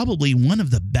is probably one of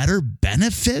the better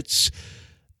benefits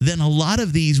than a lot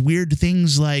of these weird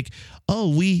things like,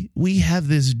 we have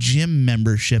this gym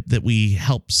membership that we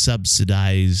help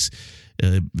subsidize,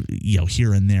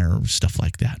 here and there, stuff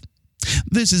like that.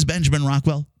 This is Benjamin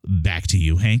Rockwell. Back to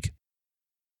you, Hank.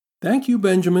 Thank you,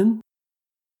 Benjamin.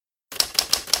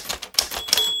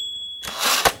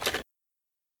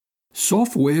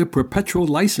 Software perpetual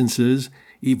licenses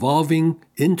evolving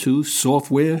into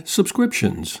software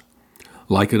subscriptions.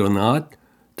 Like it or not,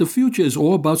 the future is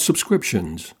all about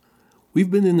subscriptions. We've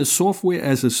been in the software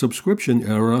as a subscription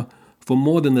era for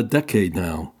more than a decade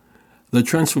now. The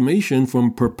transformation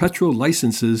from perpetual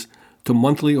licenses to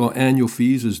monthly or annual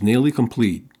fees is nearly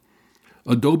complete.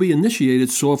 Adobe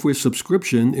initiated software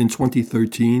subscription in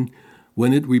 2013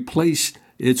 when it replaced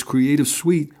its Creative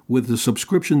Suite with a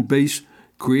subscription-based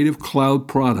Creative Cloud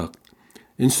product.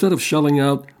 Instead of shelling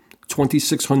out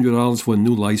 $2,600 for a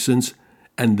new license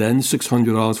and then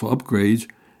 $600 for upgrades,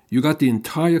 you got the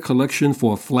entire collection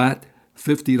for a flat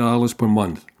 $50 per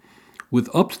month, with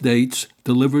updates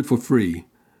delivered for free.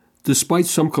 Despite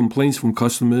some complaints from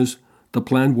customers, the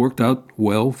plan worked out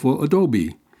well for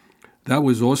Adobe. That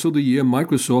was also the year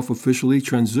Microsoft officially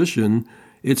transitioned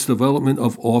its development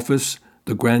of Office,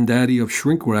 the granddaddy of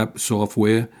shrink-wrap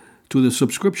software, to the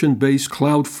subscription-based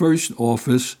cloud-first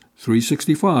Office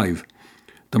 365.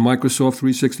 The Microsoft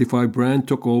 365 brand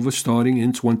took over starting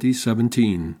in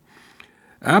 2017.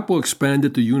 Apple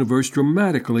expanded the universe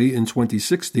dramatically in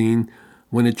 2016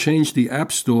 when it changed the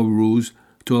App Store rules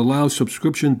to allow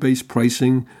subscription-based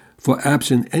pricing for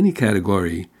apps in any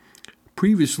category.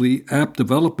 Previously, app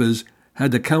developers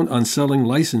had to count on selling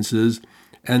licenses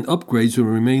and upgrades to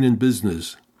remain in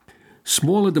business.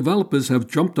 Smaller developers have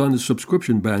jumped on the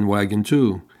subscription bandwagon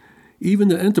too. Even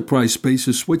the enterprise space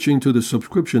is switching to the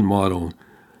subscription model.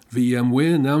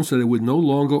 VMware announced that it would no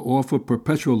longer offer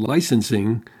perpetual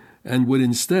licensing and would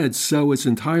instead sell its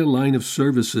entire line of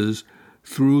services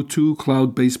through 2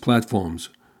 cloud-based platforms.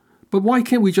 But why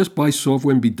can't we just buy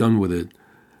software and be done with it?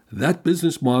 That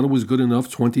business model was good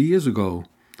enough 20 years ago.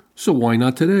 So why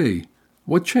not today?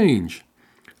 What changed?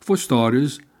 For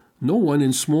starters, no one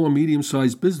in small and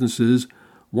medium-sized businesses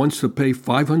wants to pay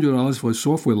 $500 for a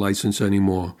software license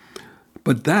anymore.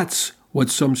 But that's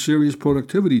what some serious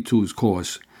productivity tools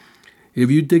cost. If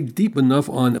you dig deep enough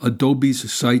on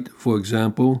Adobe's site, for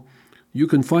example, you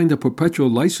can find a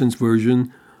perpetual license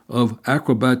version of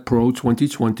Acrobat Pro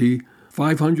 2020,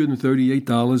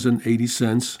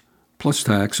 $538.80, plus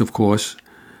tax, of course.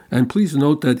 And please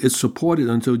note that it's supported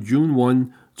until June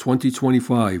 1,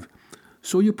 2025.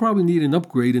 So you probably need an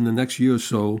upgrade in the next year or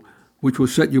so, which will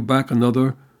set you back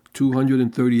another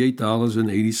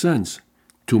 $238.80.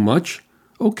 Too much?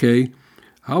 Okay.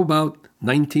 How about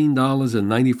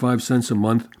 $19.95 a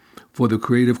month for the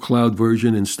Creative Cloud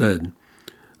version instead?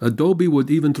 Adobe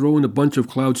would even throw in a bunch of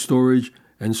cloud storage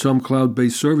and some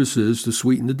cloud-based services to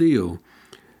sweeten the deal.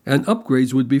 And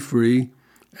upgrades would be free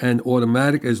and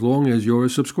automatic as long as you're a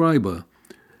subscriber.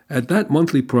 At that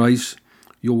monthly price,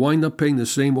 you'll wind up paying the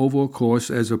same overall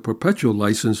cost as a perpetual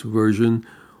license version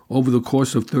over the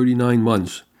course of 39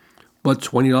 months. But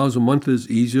 $20 a month is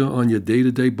easier on your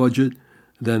day-to-day budget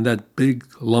than that big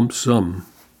lump sum.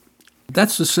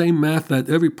 That's the same math that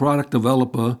every product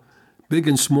developer, big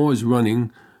and small, is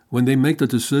running when they make the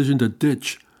decision to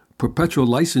ditch perpetual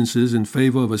licenses in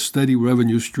favor of a steady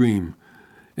revenue stream.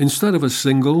 Instead of a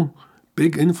single,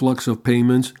 big influx of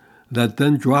payments that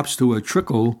then drops to a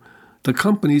trickle, the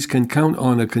companies can count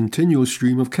on a continuous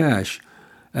stream of cash,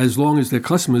 as long as their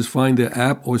customers find their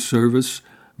app or service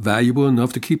valuable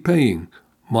enough to keep paying,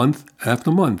 month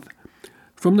after month.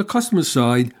 From the customer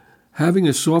side, having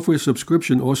a software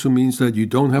subscription also means that you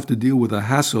don't have to deal with the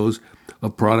hassles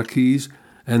of product keys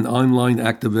and online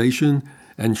activation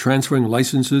and transferring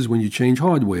licenses when you change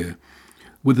hardware.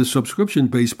 With a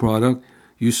subscription-based product,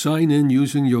 you sign in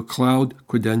using your cloud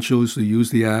credentials to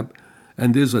use the app,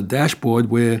 and there's a dashboard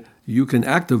where you can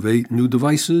activate new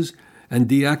devices and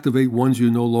deactivate ones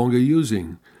you're no longer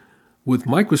using. With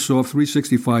Microsoft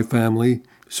 365 Family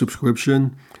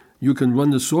subscription, you can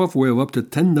run the software of up to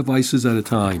 10 devices at a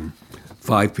time,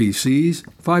 5 PCs,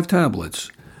 5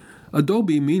 tablets.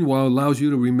 Adobe, meanwhile, allows you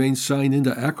to remain signed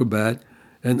into Acrobat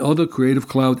and other Creative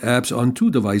Cloud apps on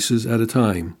 2 devices at a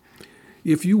time.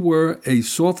 If you were a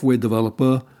software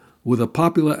developer with a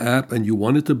popular app and you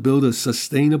wanted to build a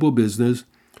sustainable business,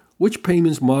 which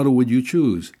payments model would you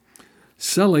choose?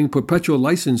 Selling perpetual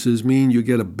licenses mean you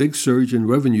get a big surge in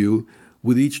revenue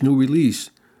with each new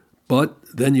release, but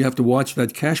then you have to watch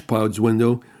that cash pouch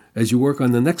window as you work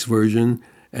on the next version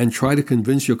and try to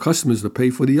convince your customers to pay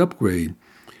for the upgrade.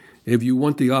 If you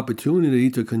want the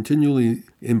opportunity to continually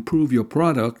improve your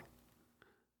product,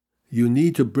 you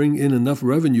need to bring in enough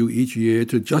revenue each year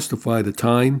to justify the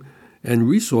time and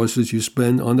resources you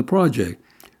spend on the project.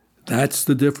 That's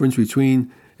the difference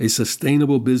between a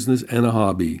sustainable business and a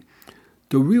hobby.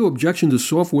 The real objection to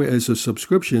software as a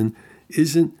subscription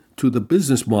isn't to the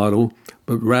business model,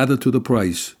 but rather to the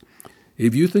price.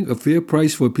 If you think a fair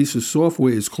price for a piece of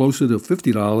software is closer to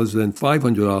 $50 than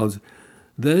 $500,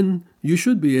 then you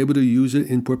should be able to use it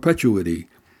in perpetuity.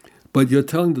 But you're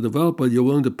telling the developer you're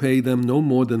willing to pay them no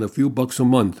more than a few bucks a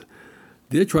month.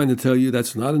 They're trying to tell you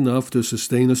that's not enough to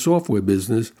sustain a software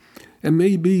business, and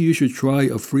maybe you should try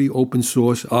a free open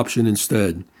source option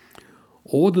instead.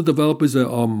 All the developers that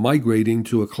are migrating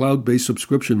to a cloud-based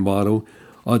subscription model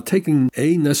are taking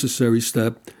a necessary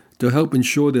step to help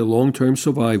ensure their long-term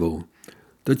survival.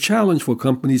 The challenge for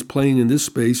companies playing in this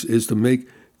space is to make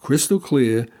crystal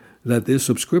clear that their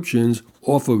subscriptions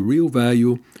offer real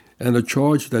value and a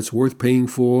charge that's worth paying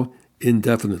for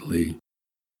indefinitely.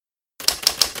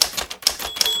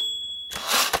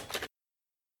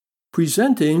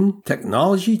 Presenting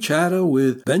Technology Chatter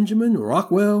with Benjamin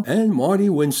Rockwell and Marty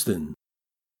Winston.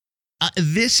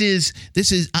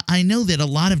 I know that a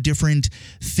lot of different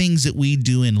things that we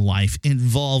do in life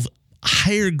involve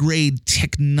higher grade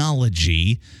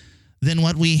technology than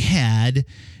what we had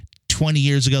 20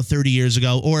 years ago, 30 years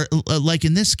ago, or like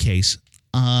in this case.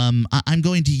 I'm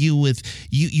going to you with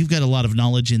you. You've got a lot of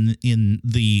knowledge in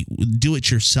the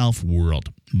do-it-yourself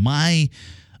world. My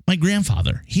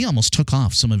grandfather, he almost took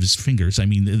off some of his fingers. I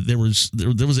mean, it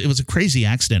was a crazy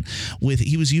accident.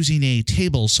 He was using a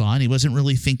table saw and he wasn't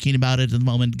really thinking about it at the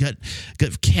moment.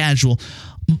 Got casual,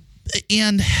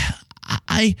 and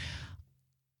I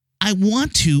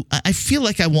feel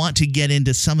like I want to get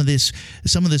into some of this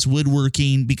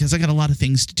woodworking because I got a lot of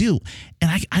things to do,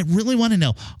 and I really want to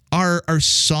know, are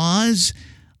saws,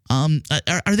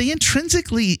 are they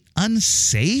intrinsically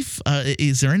unsafe?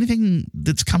 Is there anything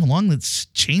that's come along that's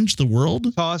changed the world?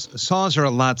 Saws are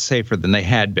a lot safer than they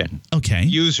had been. Okay.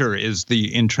 User is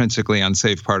the intrinsically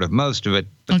unsafe part of most of it,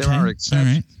 but there are exceptions.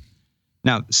 All right.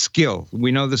 Now, Skill.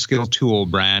 We know the Skill tool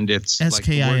brand. It's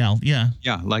SKIL, yeah.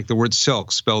 Yeah, like the word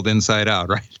silk spelled inside out,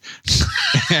 right?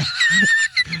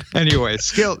 Anyway,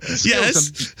 Skill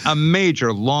is a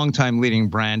major, long-time leading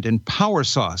brand in power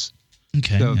saws.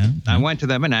 Okay. So I went to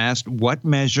them and asked what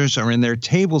measures are in their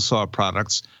table saw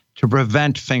products to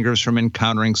prevent fingers from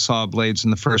encountering saw blades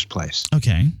in the first place.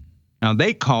 Okay. Now,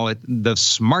 they call it the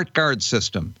Smart Guard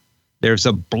system. There's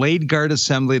a blade guard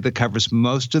assembly that covers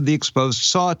most of the exposed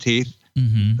saw teeth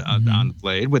on the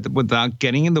blade without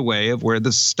getting in the way of where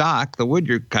the wood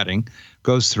you're cutting,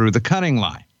 goes through the cutting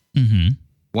line. Mm-hmm.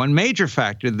 One major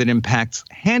factor that impacts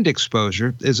hand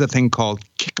exposure is a thing called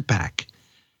kickback.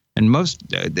 And now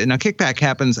kickback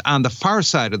happens on the far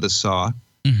side of the saw.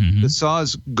 Mm-hmm. The saw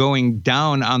is going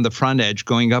down on the front edge,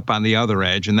 going up on the other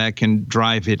edge, and that can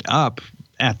drive it up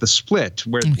at the split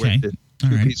where the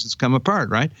two pieces come apart,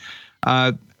 right?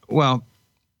 Well,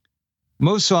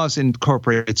 most saws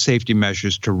incorporate safety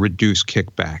measures to reduce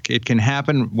kickback. It can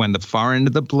happen when the far end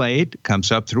of the blade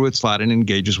comes up through its slot and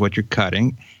engages what you're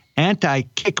cutting.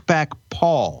 Anti-kickback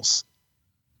pawls,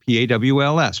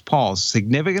 P-A-W-L-S, pawls,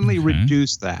 significantly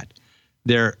reduce that.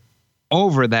 They're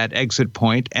over that exit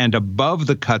point and above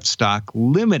the cut stock,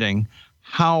 limiting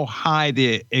how high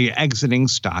the exiting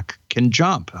stock can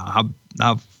jump,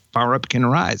 how far up it can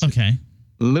rise. Okay.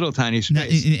 Little tiny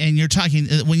space. Now, and you're talking,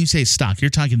 when you say stock, you're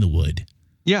talking the wood.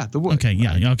 Yeah, the wood. Okay,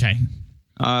 yeah, okay.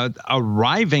 A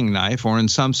riving knife, or in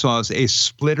some saws, a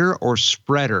splitter or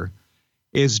spreader,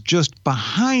 is just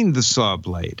behind the saw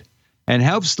blade and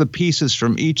helps the pieces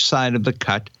from each side of the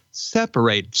cut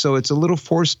separate. So it's a little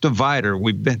force divider.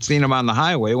 We've been seeing them on the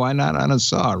highway. Why not on a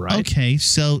saw, right? Okay,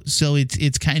 so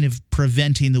it's kind of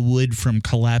preventing the wood from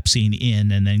collapsing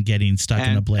in and then getting stuck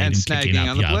in the blade and kicking up.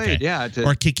 On the blade,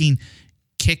 or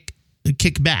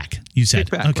kick back, you said.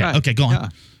 Kick back, okay, right. Okay, go on.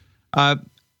 Yeah.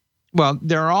 Well,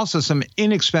 there are also some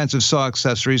inexpensive saw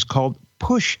accessories called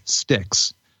push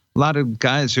sticks. A lot of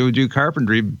guys who do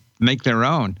carpentry make their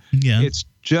own. Yeah. It's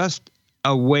just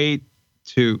a way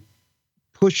to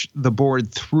push the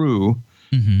board through.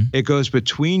 Mm-hmm. It goes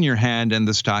between your hand and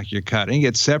the stock you're cutting.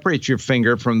 It separates your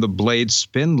finger from the blade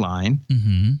spin line.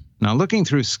 Mm-hmm. Now, looking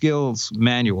through skills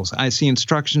manuals, I see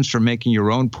instructions for making your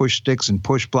own push sticks and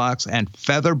push blocks and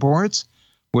feather boards,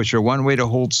 which are one way to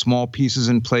hold small pieces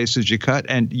in place as you cut.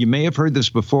 And you may have heard this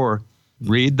before.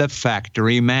 Read the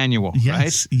factory manual,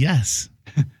 right? Yes.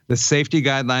 The safety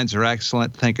guidelines are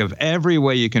excellent. Think of every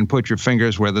way you can put your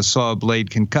fingers where the saw blade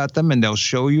can cut them, and they'll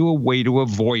show you a way to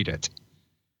avoid it.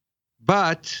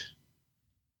 But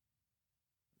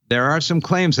there are some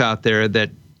claims out there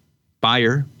that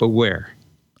buyer beware.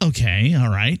 Okay, all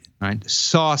right. Right?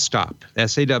 SawStop,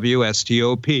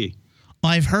 S-A-W-S-T-O-P.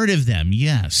 I've heard of them,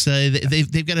 yes.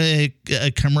 They've got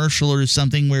a commercial or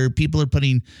something where people are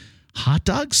putting hot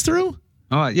dogs through?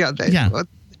 Oh, yeah.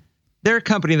 They're a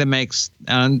company that makes,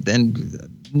 and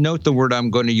note the word I'm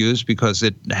going to use because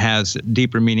it has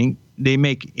deeper meaning. They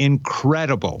make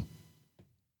incredible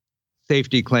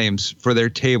safety claims for their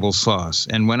table saws.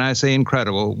 And when I say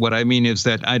incredible, what I mean is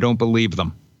that I don't believe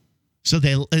them. So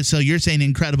you're saying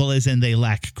incredible as in they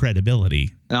lack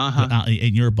credibility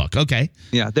in your book. Okay.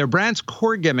 Yeah. Their brand's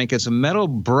core gimmick is a metal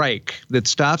brake that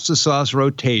stops the saw's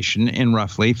rotation in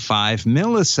roughly 5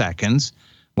 milliseconds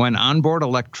when onboard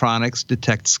electronics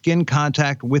detect skin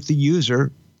contact with the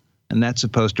user, and that's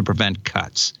supposed to prevent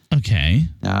cuts. Okay.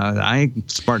 I'm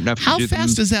smart enough to do How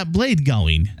fast is that blade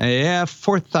going?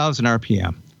 4,000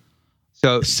 RPM.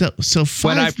 So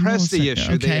when I pressed the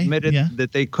issue, they admitted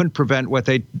that they couldn't prevent what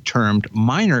they termed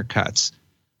minor cuts,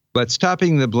 but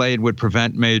stopping the blade would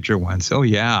prevent major ones. Oh,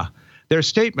 yeah. Their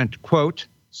statement, quote,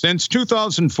 "Since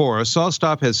 2004,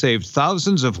 SawStop has saved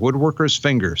thousands of woodworkers'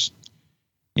 fingers."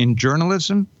 In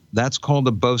journalism, that's called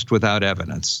a boast without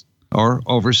evidence, or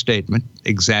overstatement,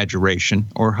 exaggeration,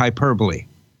 or hyperbole.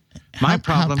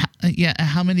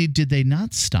 How many did they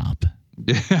not stop?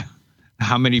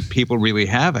 How many people really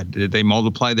have it? Did they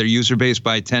multiply their user base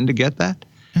by 10 to get that?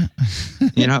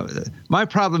 My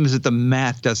problem is that the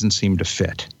math doesn't seem to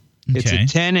fit. Okay. It's a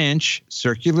 10-inch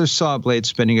circular saw blade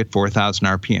spinning at 4,000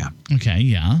 RPM. Okay,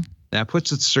 yeah. That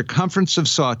puts its circumference of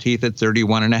saw teeth at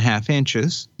 31.5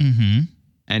 inches. Mm-hmm.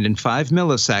 And in 5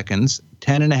 milliseconds,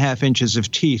 10.5 inches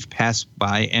of teeth pass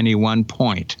by any one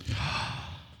point.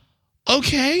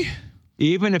 Okay.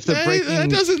 Even if the braking... That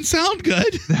doesn't sound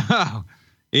good. No.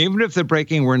 Even if the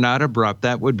braking were not abrupt,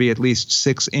 that would be at least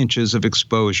 6 inches of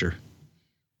exposure.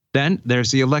 Then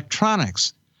there's the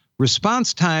electronics.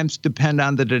 Response times depend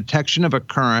on the detection of a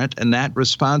current, and that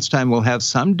response time will have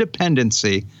some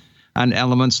dependency on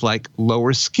elements like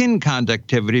lower skin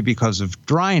conductivity because of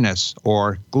dryness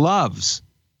or gloves.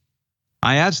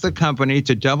 I asked the company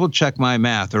to double-check my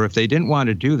math, or if they didn't want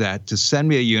to do that, to send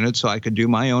me a unit so I could do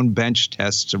my own bench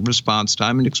tests of response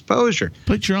time and exposure.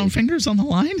 Put your own fingers on the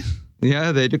line?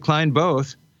 Yeah, they declined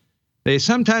both. They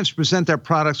sometimes present their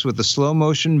products with a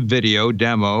slow-motion video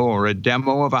demo or a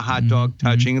demo of a hot dog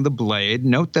touching the blade.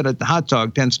 Note that a hot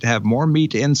dog tends to have more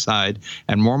meat inside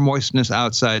and more moistness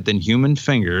outside than human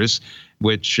fingers,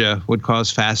 which would cause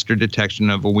faster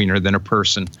detection of a wiener than a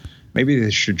person. Maybe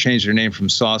they should change their name from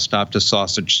SawStop to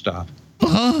Sausage Stop.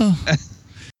 Oh.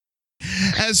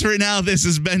 As for now, this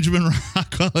is Benjamin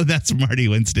Rockwell, and that's Marty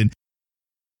Winston.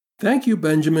 Thank you,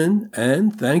 Benjamin,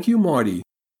 and thank you, Marty.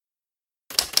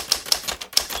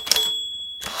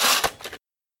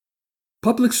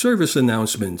 Public service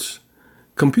announcements.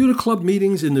 Computer Club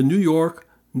meetings in the New York,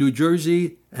 New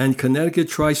Jersey, and Connecticut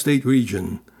tri-state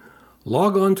region.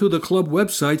 Log on to the club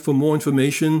website for more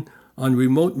information on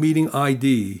remote meeting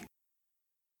ID.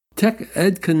 Tech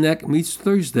Ed Connect meets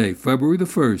Thursday, February the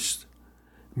 1st.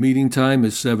 Meeting time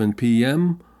is 7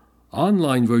 p.m.,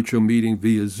 online virtual meeting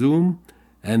via Zoom,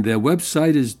 and their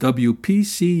website is wpcug.org.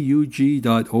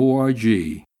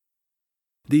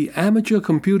 The Amateur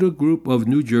Computer Group of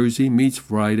New Jersey meets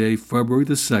Friday, February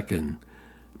the 2nd.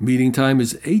 Meeting time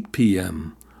is 8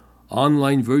 p.m.,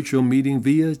 online virtual meeting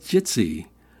via Jitsi,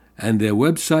 and their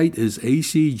website is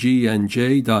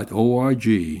acgnj.org.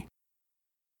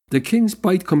 The Kings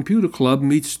Bite Computer Club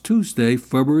meets Tuesday,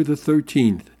 February the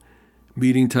 13th.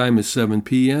 Meeting time is 7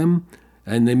 p.m.,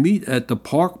 and they meet at the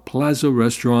Park Plaza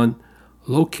Restaurant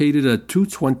located at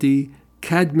 220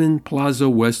 Cadman Plaza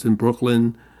West in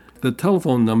Brooklyn. The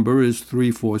telephone number is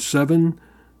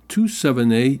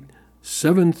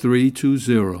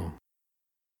 347-278-7320.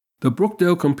 The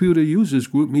Brookdale Computer Users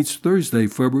Group meets Thursday,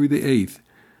 February the 8th.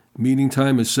 Meeting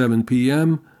time is 7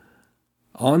 p.m.,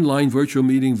 online virtual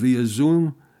meeting via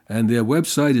Zoom, and their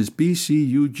website is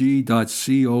bcug.com.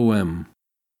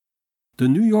 The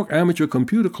New York Amateur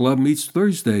Computer Club meets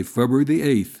Thursday, February the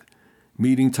 8th.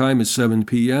 Meeting time is 7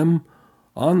 p.m.,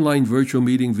 online virtual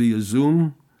meeting via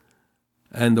Zoom,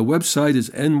 and the website is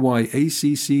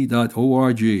nyacc.org.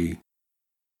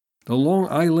 The Long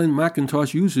Island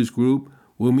Macintosh Users Group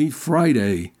will meet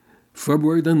Friday,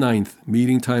 February the 9th.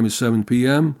 Meeting time is 7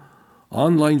 p.m.,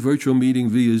 online virtual meeting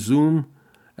via Zoom,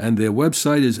 and their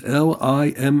website is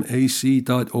limac.org.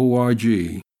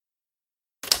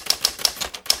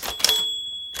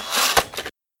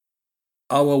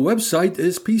 Our website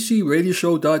is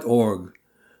pcradioshow.org.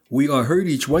 We are heard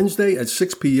each Wednesday at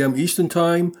 6 p.m. Eastern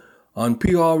Time on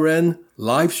PRN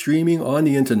live streaming on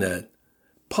the Internet.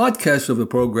 Podcasts of the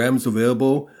program is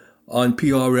available on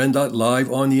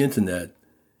prn.live on the Internet.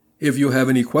 If you have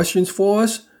any questions for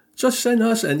us, just send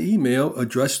us an email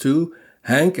addressed to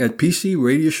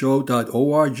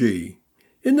hank@pcradioshow.org.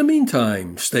 In the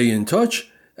meantime, stay in touch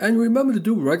and remember to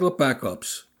do regular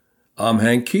backups. I'm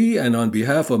Hank Key, and on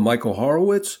behalf of Michael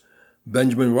Horowitz,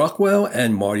 Benjamin Rockwell,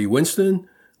 and Marty Winston,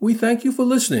 we thank you for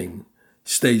listening.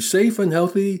 Stay safe and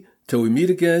healthy till we meet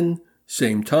again,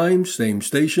 same time, same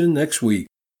station next week.